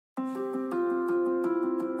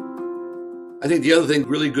I think the other thing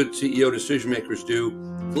really good CEO decision makers do,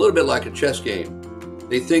 it's a little bit like a chess game.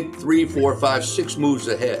 They think 3, 4, 5, 6 moves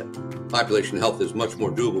ahead. Population health is much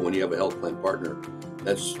more doable when you have a health plan partner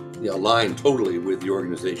that's aligned totally with the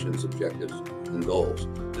organization's objectives and goals.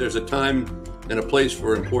 There's a time and a place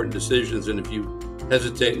for important decisions, and if you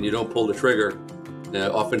hesitate and you don't pull the trigger,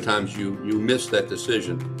 oftentimes you miss that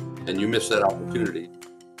decision and you miss that opportunity.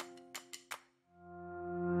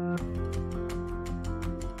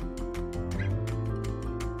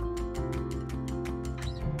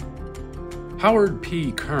 Howard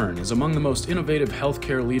P. Kern is among the most innovative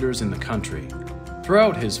healthcare leaders in the country.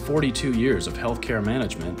 Throughout his 42 years of healthcare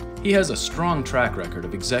management, he has a strong track record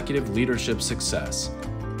of executive leadership success.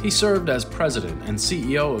 He served as president and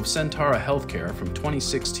CEO of Sentara Healthcare from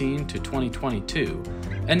 2016 to 2022,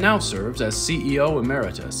 and now serves as CEO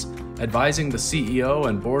Emeritus, advising the CEO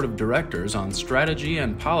and board of directors on strategy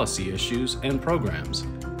and policy issues and programs.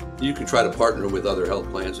 You can try to partner with other health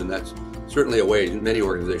plans, and that's certainly a way many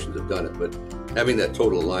organizations have done it, but having that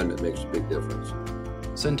total alignment makes a big difference.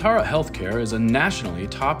 Sentara Healthcare is a nationally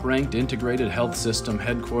top-ranked integrated health system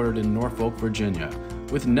headquartered in Norfolk, Virginia,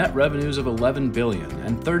 with net revenues of $11 billion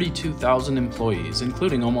and 32,000 employees,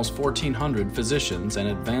 including almost 1,400 physicians and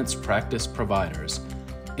advanced practice providers.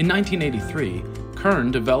 In 1983, Kern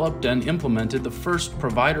developed and implemented the first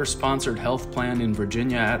provider-sponsored health plan in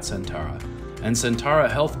Virginia at Sentara, and Sentara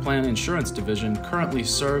Health Plan Insurance Division currently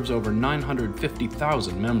serves over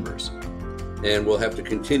 950,000 members. And we'll have to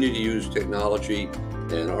continue to use technology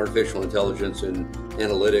and artificial intelligence and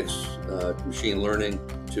analytics, machine learning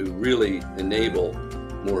to really enable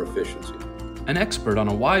more efficiency. An expert on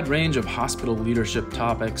a wide range of hospital leadership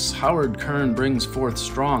topics, Howard Kern brings forth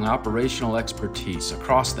strong operational expertise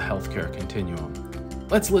across the healthcare continuum.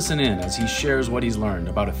 Let's listen in as he shares what he's learned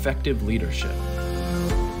about effective leadership.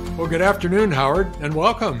 Well, good afternoon, Howard, and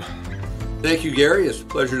welcome. Thank you, Gary. It's a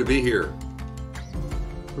pleasure to be here.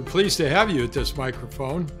 We're pleased to have you at this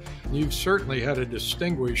microphone. You've certainly had a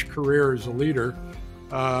distinguished career as a leader,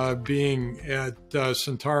 being at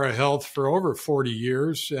Sentara Health for over 40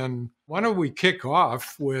 years. And why don't we kick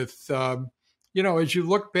off with, as you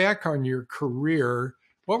look back on your career,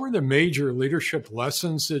 what were the major leadership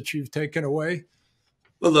lessons that you've taken away?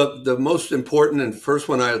 Well, the most important and first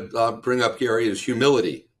one I'll bring up, Gary, is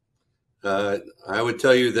humility. I would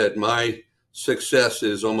tell you that my success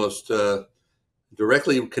is almost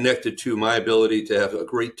directly connected to my ability to have a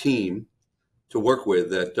great team to work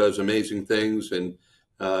with that does amazing things and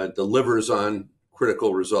delivers on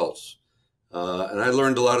critical results. And I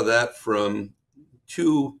learned a lot of that from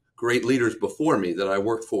 2 great leaders before me that I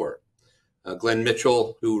worked for. Glenn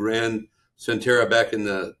Mitchell, who ran Sentara back in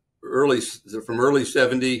the from early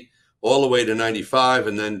 70 all the way to 95,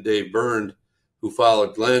 and then Dave Byrne, who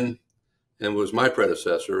followed Glenn and was my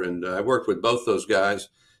predecessor. And I worked with both those guys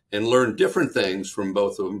and learned different things from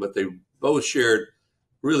both of them, but they both shared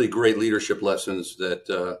really great leadership lessons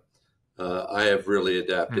that I have really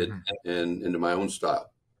adapted and into my own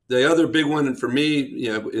style. The other big one for me,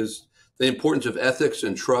 is the importance of ethics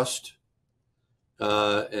and trust,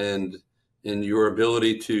 and in your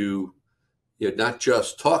ability to not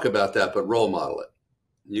just talk about that, but role model it.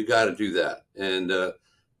 You got to do that. And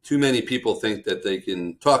too many people think that they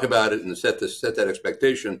can talk about it and set that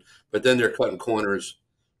expectation, but then they're cutting corners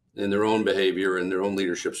in their own behavior and their own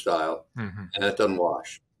leadership style. And that doesn't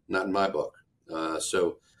wash, not in my book.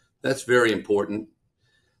 So that's very important.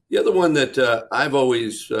 The other one that I've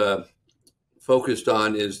always focused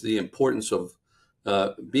on is the importance of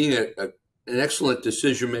being an excellent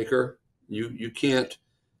decision maker. You can't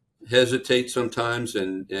hesitate sometimes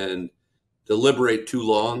and deliberate too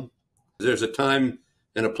long. There's a time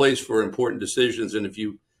and a place for important decisions, and if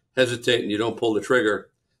you hesitate and you don't pull the trigger,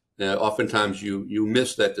 oftentimes you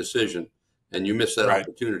miss that decision and you miss that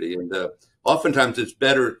opportunity. And oftentimes it's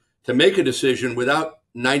better to make a decision without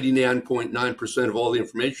 99.9% of all the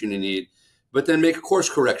information you need, but then make a course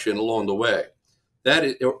correction along the way.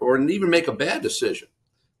 Or even make a bad decision,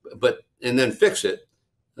 and then fix it.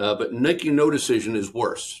 But making no decision is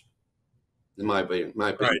worse, in my opinion,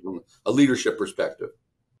 from a leadership perspective.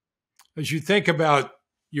 As you think about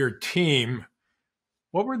your team,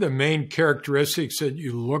 what were the main characteristics that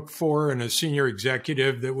you look for in a senior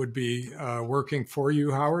executive that would be working for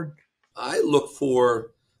you, Howard? I look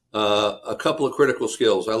for a couple of critical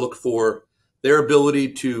skills. I look for their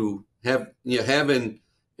ability to have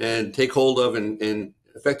and take hold of and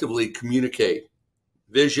effectively communicate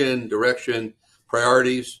vision, direction,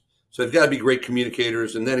 priorities. So they've got to be great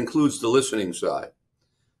communicators, and that includes the listening side.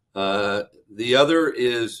 The other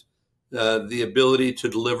is the ability to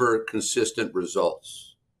deliver consistent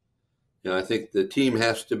results. I think the team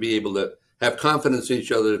has to be able to have confidence in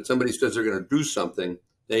each other that somebody says they're going to do something,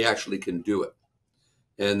 they actually can do it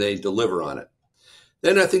and they deliver on it.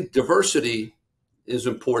 Then I think diversity is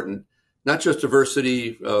important, not just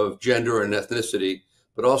diversity of gender and ethnicity,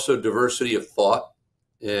 but also diversity of thought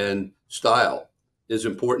and style is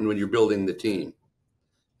important when you're building the team.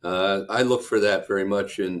 I look for that very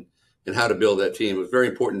much in how to build that team. It was very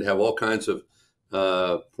important to have all kinds of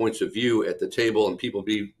points of view at the table and people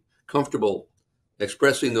be comfortable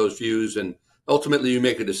expressing those views. And ultimately you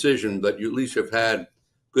make a decision, but you at least have had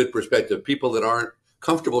good perspective. People that aren't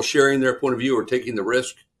comfortable sharing their point of view or taking the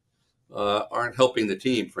risk aren't helping the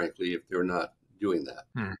team, frankly, if they're not doing that.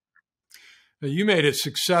 Now, you made a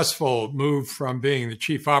successful move from being the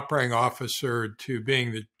chief operating officer to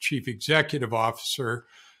being the chief executive officer.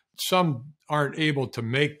 Some aren't able to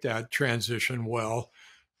make that transition well.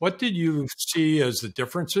 What did you see as the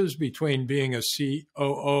differences between being a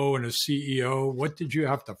COO and a CEO? What did you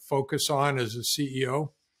have to focus on as a CEO?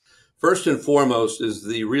 First and foremost is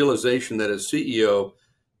the realization that as CEO,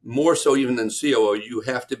 more so even than COO, you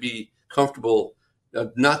have to be comfortable,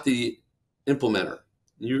 not the implementer.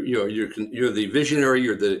 You're the visionary,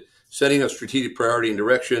 you're the setting of strategic priority and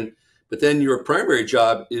direction, but then your primary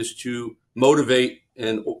job is to motivate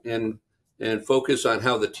and focus on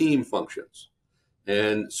how the team functions.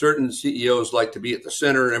 And certain CEOs like to be at the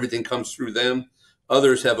center and everything comes through them.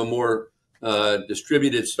 Others have a more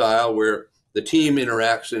distributed style where the team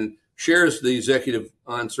interacts and shares the executive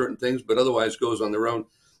on certain things, but otherwise goes on their own.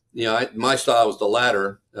 My style was the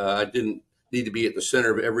latter. I didn't need to be at the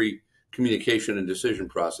center of every communication and decision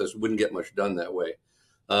process. Wouldn't get much done that way.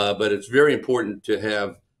 But it's very important to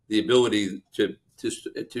have the ability to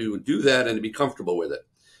do that and to be comfortable with it.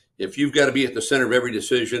 If you've got to be at the center of every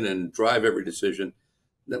decision and drive every decision,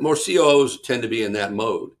 that more COOs tend to be in that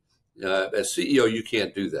mode. As CEO, you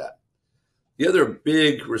can't do that. The other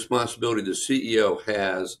big responsibility the CEO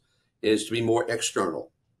has is to be more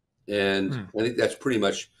external. And I think that's pretty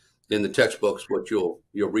much in the textbooks what you'll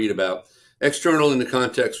read about. External in the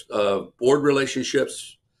context of board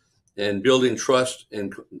relationships and building trust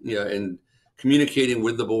and communicating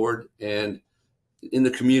with the board and in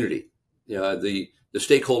the community, the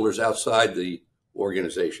stakeholders outside the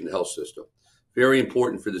organization, the health system. Very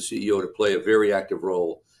important for the CEO to play a very active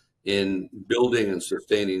role in building and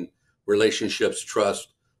sustaining relationships,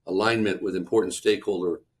 trust, alignment with important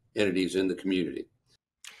stakeholder entities in the community.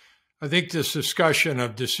 I think this discussion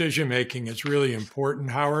of decision-making is really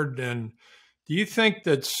important, Howard. And do you think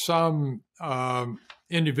that some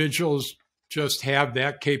individuals just have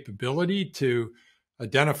that capability to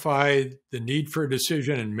identify the need for a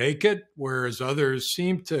decision and make it, whereas others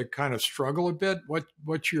seem to kind of struggle a bit?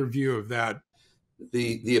 What's your view of that?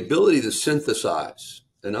 The ability to synthesize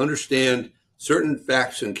and understand certain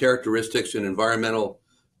facts and characteristics and environmental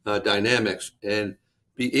dynamics and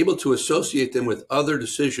be able to associate them with other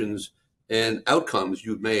decisions and outcomes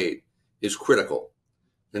you've made is critical.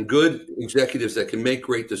 And good executives that can make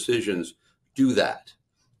great decisions do that.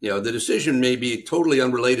 The decision may be a totally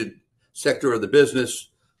unrelated sector of the business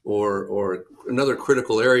or another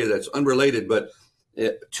critical area that's unrelated, but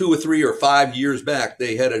 2 or 3 or 5 years back,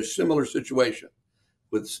 they had a similar situation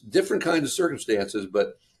with different kinds of circumstances,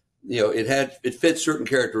 but it fits certain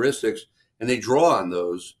characteristics, and they draw on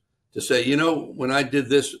those to say, when I did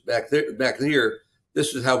this back here,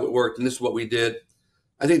 this is how it worked, and this is what we did.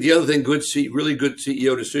 I think the other thing really good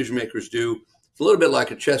CEO decision makers do, it's a little bit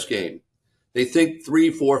like a chess game. They think 3,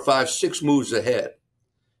 4, 5, 6 moves ahead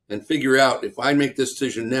and figure out, if I make this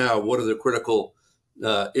decision now, what are the critical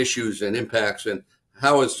issues and impacts, and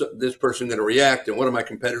how is this person going to react, and what are my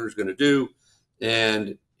competitors going to do,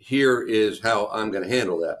 and here is how I'm going to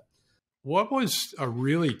handle that. What was a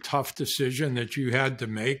really tough decision that you had to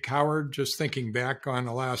make, Howard, just thinking back on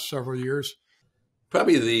the last several years?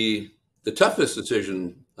 Probably the toughest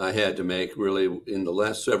decision I had to make really in the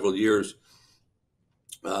last several years,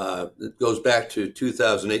 it goes back to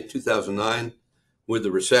 2008, 2009 with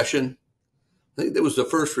the recession. I think that was the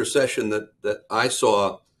first recession that I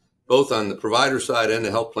saw, both on the provider side and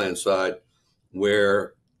the health plan side,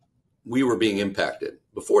 where we were being impacted.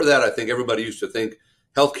 Before that, I think everybody used to think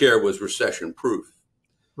healthcare was recession proof.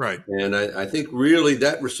 Right. And I think really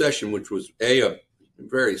that recession, which was a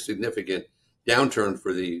very significant downturn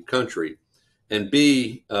for the country, and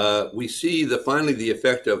B, we see finally the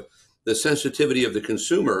effect of the sensitivity of the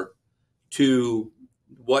consumer to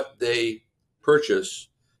what they purchase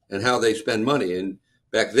and how they spend money. And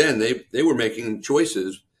back then they were making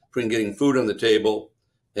choices between getting food on the table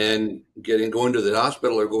and going to the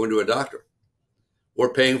hospital or going to a doctor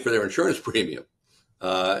or paying for their insurance premium.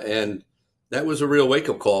 And that was a real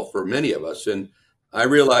wake-up call for many of us. And I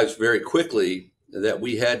realized very quickly that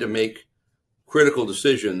we had to make critical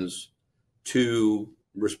decisions to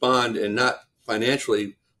respond and not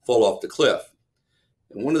financially fall off the cliff.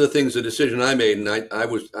 And one of the things, the decision I made, and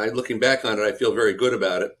I looking back on it, I feel very good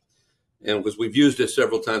about it. And because we've used this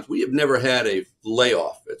several times, we have never had a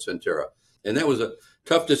layoff at Sentara. And that was a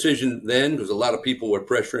tough decision then because a lot of people were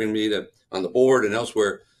pressuring me on the board and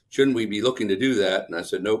elsewhere, shouldn't we be looking to do that? And I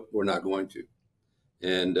said, nope, we're not going to.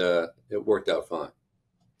 And it worked out fine.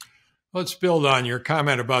 Let's build on your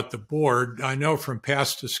comment about the board. I know from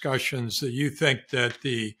past discussions that you think that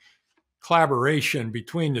the collaboration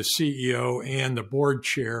between the CEO and the board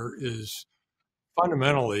chair is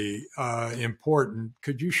fundamentally important.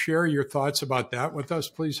 Could you share your thoughts about that with us,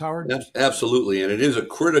 please, Howard? Absolutely. And it is a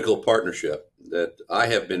critical partnership that I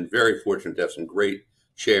have been very fortunate to have some great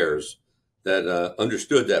chairs that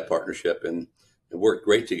understood that partnership and worked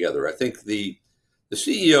great together. I think the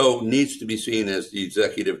CEO needs to be seen as the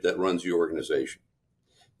executive that runs the organization.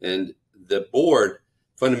 And the board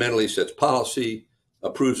fundamentally sets policy,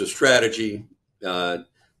 approves a strategy,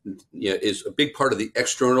 is a big part of the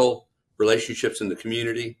external relationships in the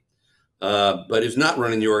community, but is not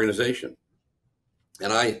running the organization.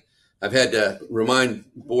 And I've had to remind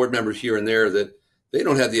board members here and there that they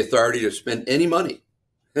don't have the authority to spend any money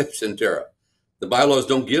at Sentara. The bylaws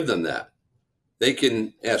don't give them that. They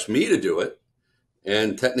can ask me to do it,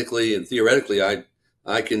 and technically and theoretically,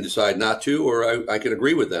 I can decide not to, or I can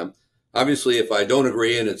agree with them. Obviously, if I don't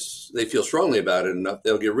agree and they feel strongly about it enough,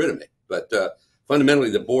 they'll get rid of me. But fundamentally,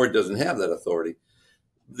 the board doesn't have that authority.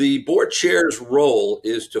 The board chair's role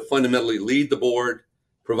is to fundamentally lead the board,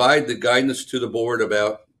 provide the guidance to the board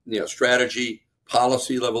about strategy,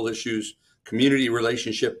 policy level issues, community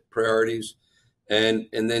relationship priorities, and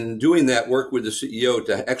then doing that, work with the CEO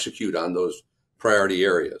to execute on those priority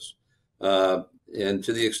areas. And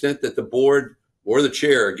to the extent that the board or the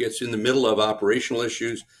chair gets in the middle of operational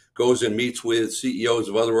issues, goes and meets with CEOs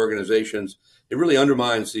of other organizations, it really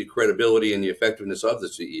undermines the credibility and the effectiveness of the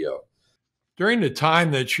CEO. During the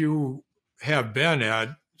time that you have been at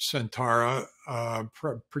Sentara,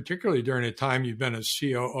 particularly during the time you've been a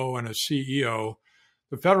COO and a CEO,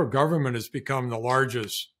 the federal government has become the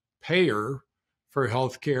largest payer for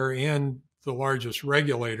healthcare and the largest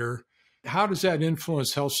regulator. How does that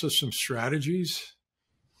influence health system strategies?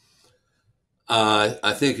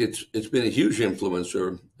 I think it's been a huge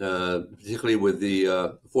influencer, particularly with the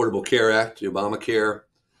Affordable Care Act, the Obamacare,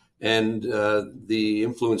 and the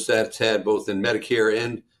influence that's had both in Medicare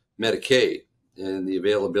and Medicaid, and the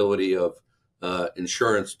availability of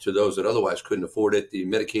insurance to those that otherwise couldn't afford it, the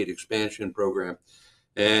Medicaid expansion program.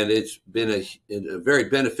 And it's been a very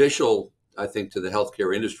beneficial, I think, to the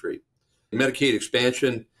healthcare industry. The Medicaid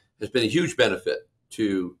expansion has been a huge benefit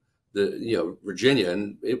to Virginia,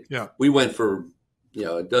 and we went for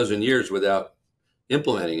a dozen years without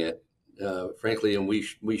implementing it, frankly, and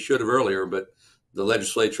we should have earlier, but the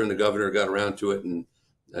legislature and the governor got around to it, and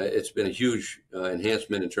it's been a huge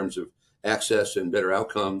enhancement in terms of access and better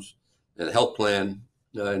outcomes and health plan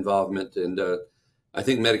involvement. And I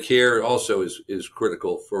think Medicare also is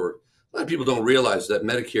critical for a lot of people. Don't realize that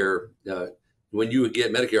Medicare, when you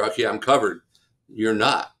get Medicare, okay, I'm covered. You're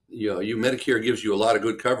not. Medicare gives you a lot of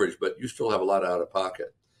good coverage, but you still have a lot out of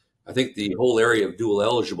pocket. I think the whole area of dual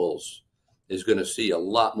eligibles is going to see a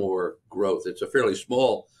lot more growth. It's a fairly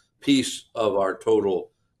small piece of our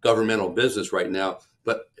total governmental business right now,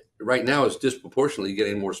 but right now it's disproportionately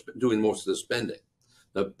doing most of the spending.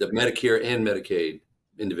 The Medicare and Medicaid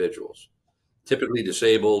individuals, typically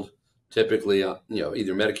disabled, typically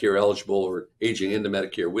either Medicare eligible or aging into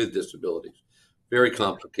Medicare with disabilities. Very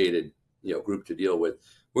complicated group to deal with.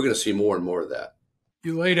 We're going to see more and more of that.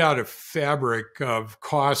 You laid out a fabric of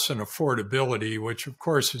costs and affordability, which of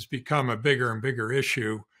course has become a bigger and bigger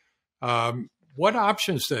issue. What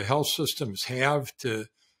options do health systems have to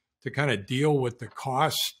kind of deal with the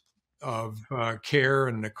cost of care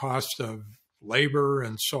and the cost of labor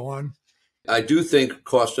and so on? I do think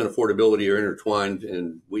cost and affordability are intertwined,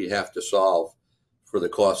 and we have to solve for the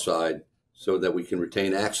cost side so that we can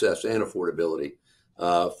retain access and affordability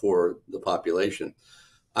for the population.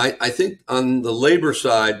 I think on the labor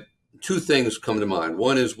side, two things come to mind.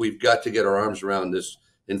 One is we've got to get our arms around this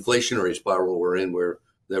inflationary spiral we're in, where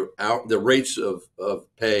the rates of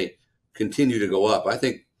pay continue to go up. I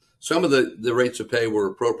think some of the rates of pay were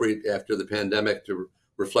appropriate after the pandemic to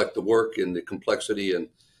reflect the work and the complexity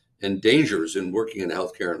and dangers in working in a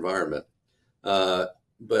healthcare environment.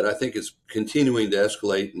 But I think it's continuing to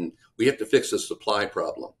escalate, and we have to fix the supply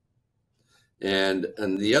problem. And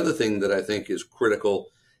the other thing that I think is critical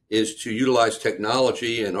is to utilize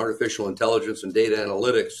technology and artificial intelligence and data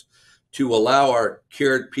analytics to allow our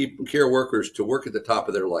care workers to work at the top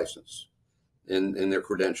of their license and their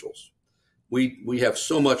credentials. We have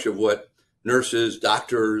so much of what nurses,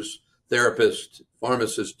 doctors, therapists,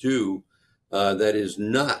 pharmacists do that is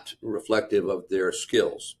not reflective of their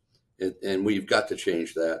skills. And we've got to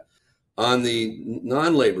change that. On the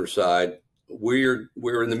non-labor side, we're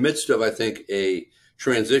in the midst of, I think, a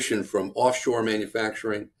transition from offshore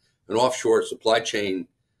manufacturing and offshore supply chain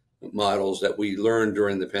models that we learned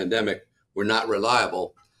during the pandemic were not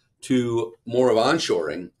reliable to more of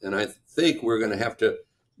onshoring. And I think we're going to have to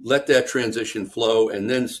let that transition flow and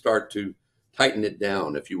then start to tighten it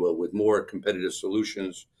down, if you will, with more competitive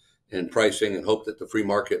solutions and pricing, and hope that the free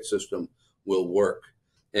market system will work.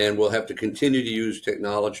 And we'll have to continue to use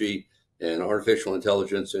technology and artificial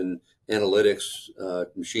intelligence and analytics,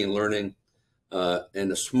 machine learning,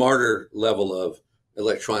 and a smarter level of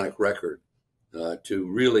electronic record to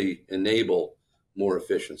really enable more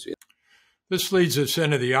efficiency. This leads us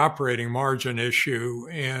into the operating margin issue.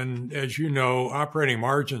 And as you know, operating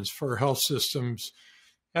margins for health systems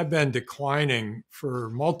have been declining for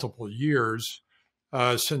multiple years.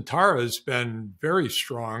 Sentara has been very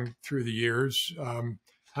strong through the years.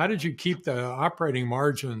 How did you keep the operating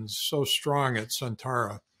margins so strong at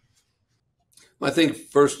Sentara? I think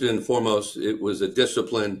first and foremost, it was a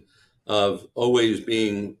discipline of always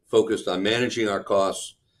being focused on managing our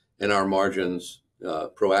costs and our margins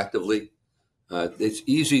proactively. It's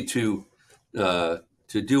easy to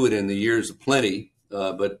do it in the years of plenty,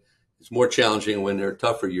 but it's more challenging when they're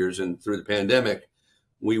tougher years. And through the pandemic,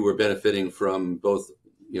 we were benefiting from both,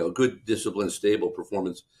 good, disciplined, stable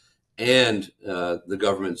performance and the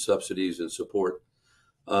government subsidies and support.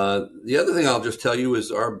 The other thing I'll just tell you is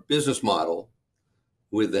our business model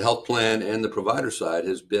with the health plan and the provider side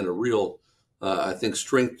has been a real, I think,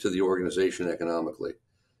 strength to the organization economically.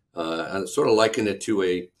 I sort of liken it to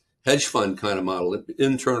a hedge fund kind of model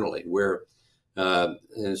internally, where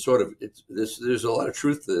there's a lot of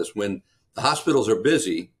truth to this. When the hospitals are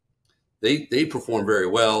busy, they perform very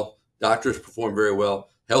well. Doctors perform very well.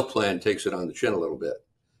 Health plan takes it on the chin a little bit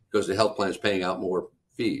because the health plan is paying out more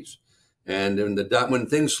fees. And when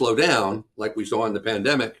things slow down, like we saw in the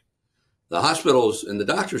pandemic, the hospitals and the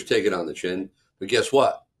doctors take it on the chin. But guess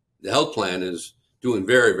what? The health plan is doing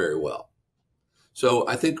very, very well. So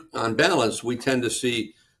I think on balance, we tend to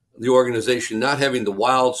see the organization not having the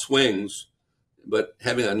wild swings, but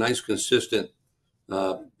having a nice, consistent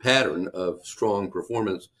pattern of strong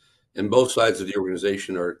performance. And both sides of the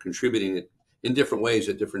organization are contributing in different ways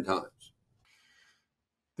at different times.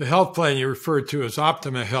 The health plan you referred to as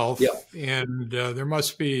Optima Health, yeah. And there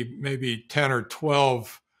must be maybe 10 or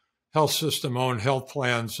 12 health system-owned health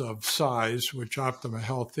plans of size, which Optima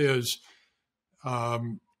Health is.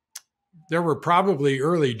 There were probably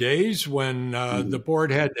early days when the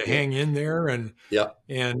board had to hang in there and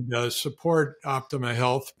support Optima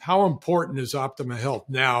Health. How important is Optima Health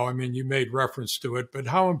now? I mean, you made reference to it, but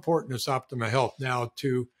how important is Optima Health now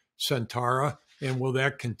to Sentara, and will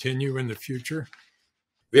that continue in the future?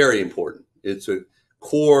 Very important. It's a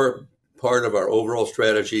core part of our overall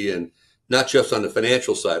strategy, and not just on the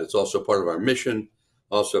financial side. It's also part of our mission,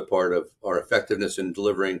 also part of our effectiveness in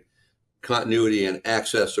delivering continuity and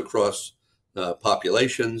access across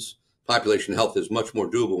populations. Population health is much more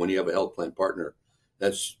doable when you have a health plan partner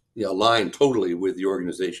that's aligned totally with the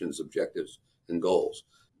organization's objectives and goals.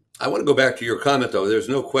 I want to go back to your comment, though. There's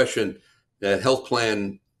no question that health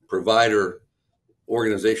plan provider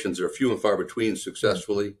organizations are few and far between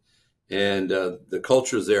successfully, and the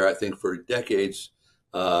cultures there, I think, for decades,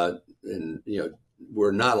 were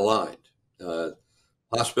not aligned.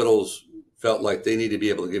 Hospitals felt like they need to be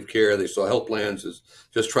able to give care. They saw health plans as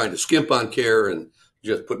just trying to skimp on care and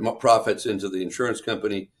just put profits into the insurance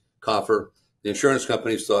company coffer. The insurance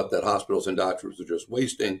companies thought that hospitals and doctors were just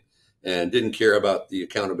wasting and didn't care about the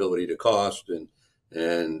accountability to cost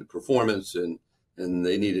and performance, and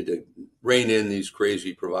they needed to rein in these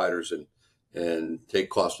crazy providers and take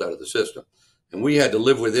costs out of the system. And we had to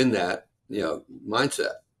live within that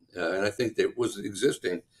mindset. And I think that was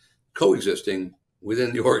coexisting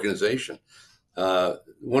within the organization.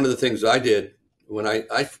 One of the things I did when I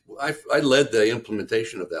led the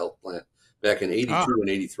implementation of the health plan back in 82 and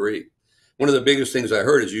 83. One of the biggest things I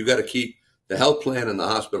heard is you got to keep the health plan and the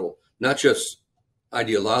hospital not just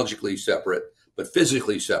ideologically separate, but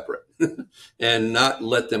physically separate, and not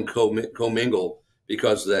let them commingle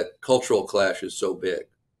because that cultural clash is so big.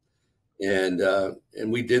 And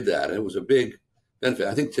we did that, and it was a big benefit.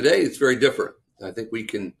 I think today it's very different. I think we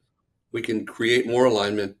can create more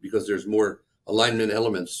alignment because there's more alignment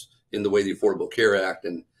elements in the way the Affordable Care Act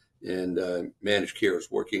and managed care is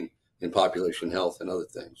working in population health and other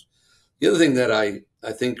things. The other thing that I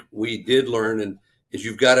think we did learn is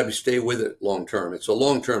you've got to stay with it long term. It's a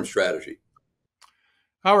long-term strategy.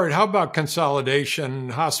 Howard, how about consolidation?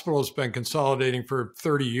 Hospitals been consolidating for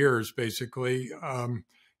 30 years, basically.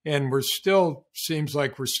 And seems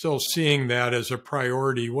like we're still seeing that as a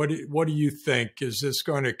priority. What do you think? Is this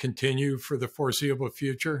going to continue for the foreseeable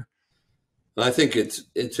future? I think it's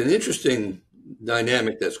an interesting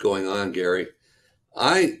dynamic that's going on, Gary.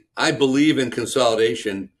 I believe in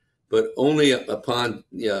consolidation, but only upon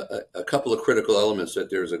a couple of critical elements: that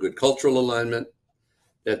there's a good cultural alignment,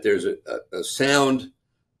 that there's a sound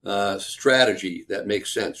strategy that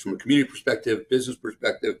makes sense from a community perspective, business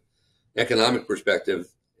perspective, economic perspective,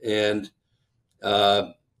 and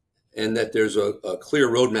that there's a clear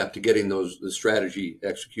roadmap to getting the strategy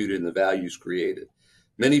executed and the values created.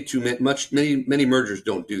 Many mergers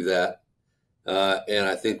don't do that, and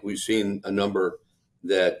I think we've seen a number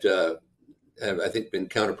that have, I think, been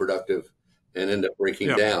counterproductive and end up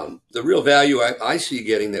breaking down. The real value I see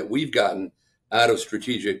getting, that we've gotten out of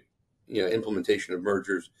strategic implementation of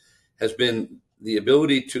mergers, has been the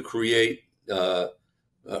ability to create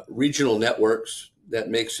regional networks that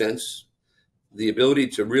make sense, the ability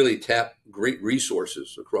to really tap great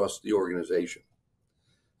resources across the organization.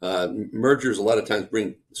 Mergers a lot of times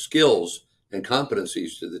bring skills and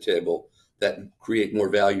competencies to the table that create more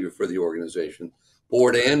value for the organization,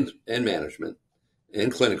 board and management,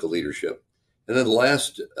 and clinical leadership. And then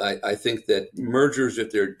last, I think that mergers,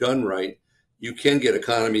 if they're done right, you can get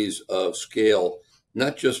economies of scale,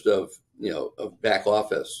 not just of back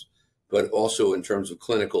office, but also in terms of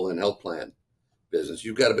clinical and health plan business.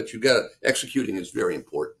 Executing is very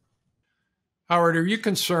important. Howard, are you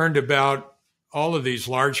concerned about all of these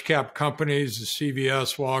large cap companies, the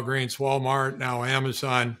CVS, Walgreens, Walmart, now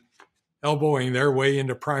Amazon, elbowing their way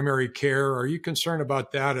into primary care? Are you concerned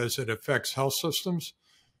about that as it affects health systems?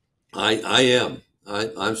 I am.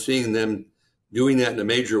 I'm seeing them doing that in a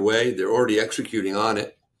major way. They're already executing on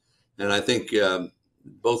it. And I think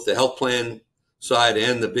both the health plan side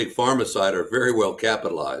and the big pharma side are very well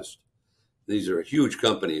capitalized. These are huge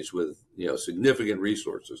companies with significant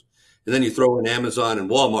resources. And then you throw in Amazon and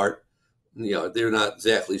Walmart, they're not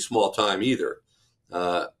exactly small time either.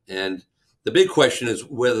 And the big question is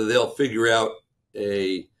whether they'll figure out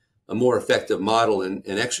a more effective model and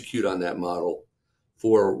execute on that model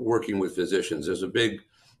for working with physicians. There's a big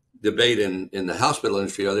debate in the hospital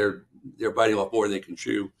industry. They're biting off more than they can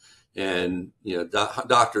chew, and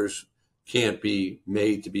doctors can't be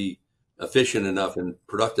made to be efficient enough and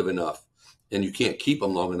productive enough, and you can't keep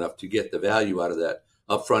them long enough to get the value out of that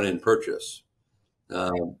upfront end purchase.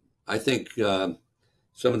 I think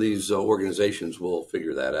some of these organizations will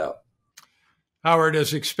figure that out. Howard,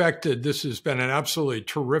 as expected, this has been an absolutely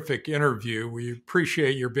terrific interview. We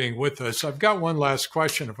appreciate your being with us. I've got one last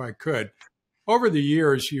question, if I could. Over the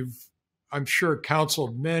years, you've, I'm sure,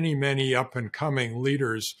 counseled many, many up-and-coming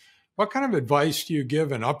leaders. What kind of advice do you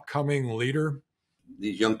give an upcoming leader?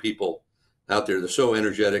 These young people out there, they're so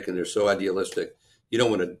energetic and they're so idealistic. You don't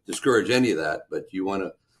want to discourage any of that, but you want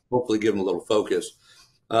to hopefully give them a little focus.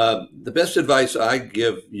 The best advice I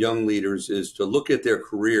give young leaders is to look at their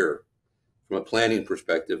career from a planning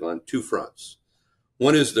perspective on two fronts.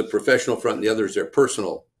 One is the professional front, and the other is their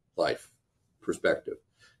personal life perspective.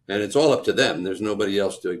 And it's all up to them. There's nobody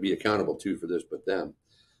else to be accountable to for this but them,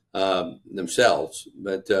 themselves.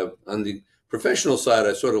 But on the professional side,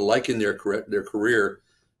 I sort of liken their career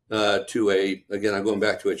to again, I'm going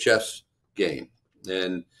back to a chess game.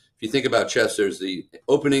 And if you think about chess, there's the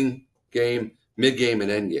opening game, mid game,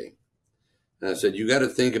 and end game. And I said, you got to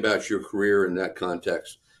think about your career in that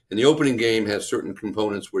context. And the opening game has certain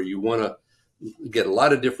components where you want to get a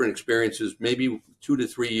lot of different experiences, maybe 2 to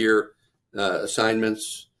 3 year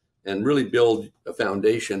assignments, and really build a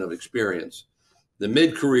foundation of experience. The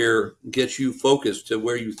mid-career gets you focused to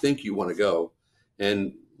where you think you want to go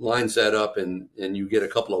and lines that up, and you get a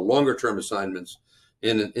couple of longer-term assignments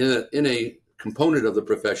in a component of the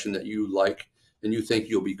profession that you like and you think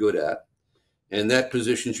you'll be good at. And that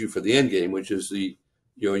positions you for the end game, which is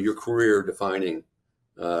your career-defining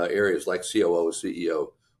areas like COO,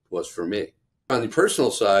 CEO was for me. On the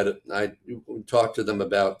personal side, I talked to them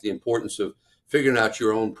about the importance of figuring out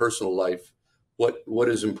your own personal life. What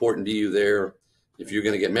is important to you there? If you're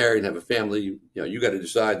going to get married and have a family, you got to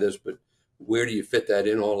decide this, but where do you fit that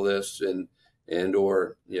in all of this?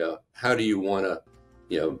 Or how do you want to,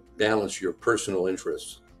 balance your personal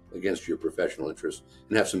interests against your professional interests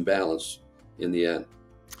and have some balance in the end?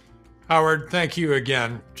 Howard, thank you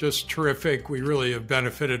again. Just terrific. We really have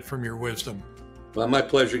benefited from your wisdom. Well, my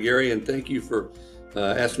pleasure, Gary, and thank you for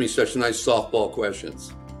asking me such nice softball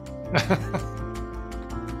questions.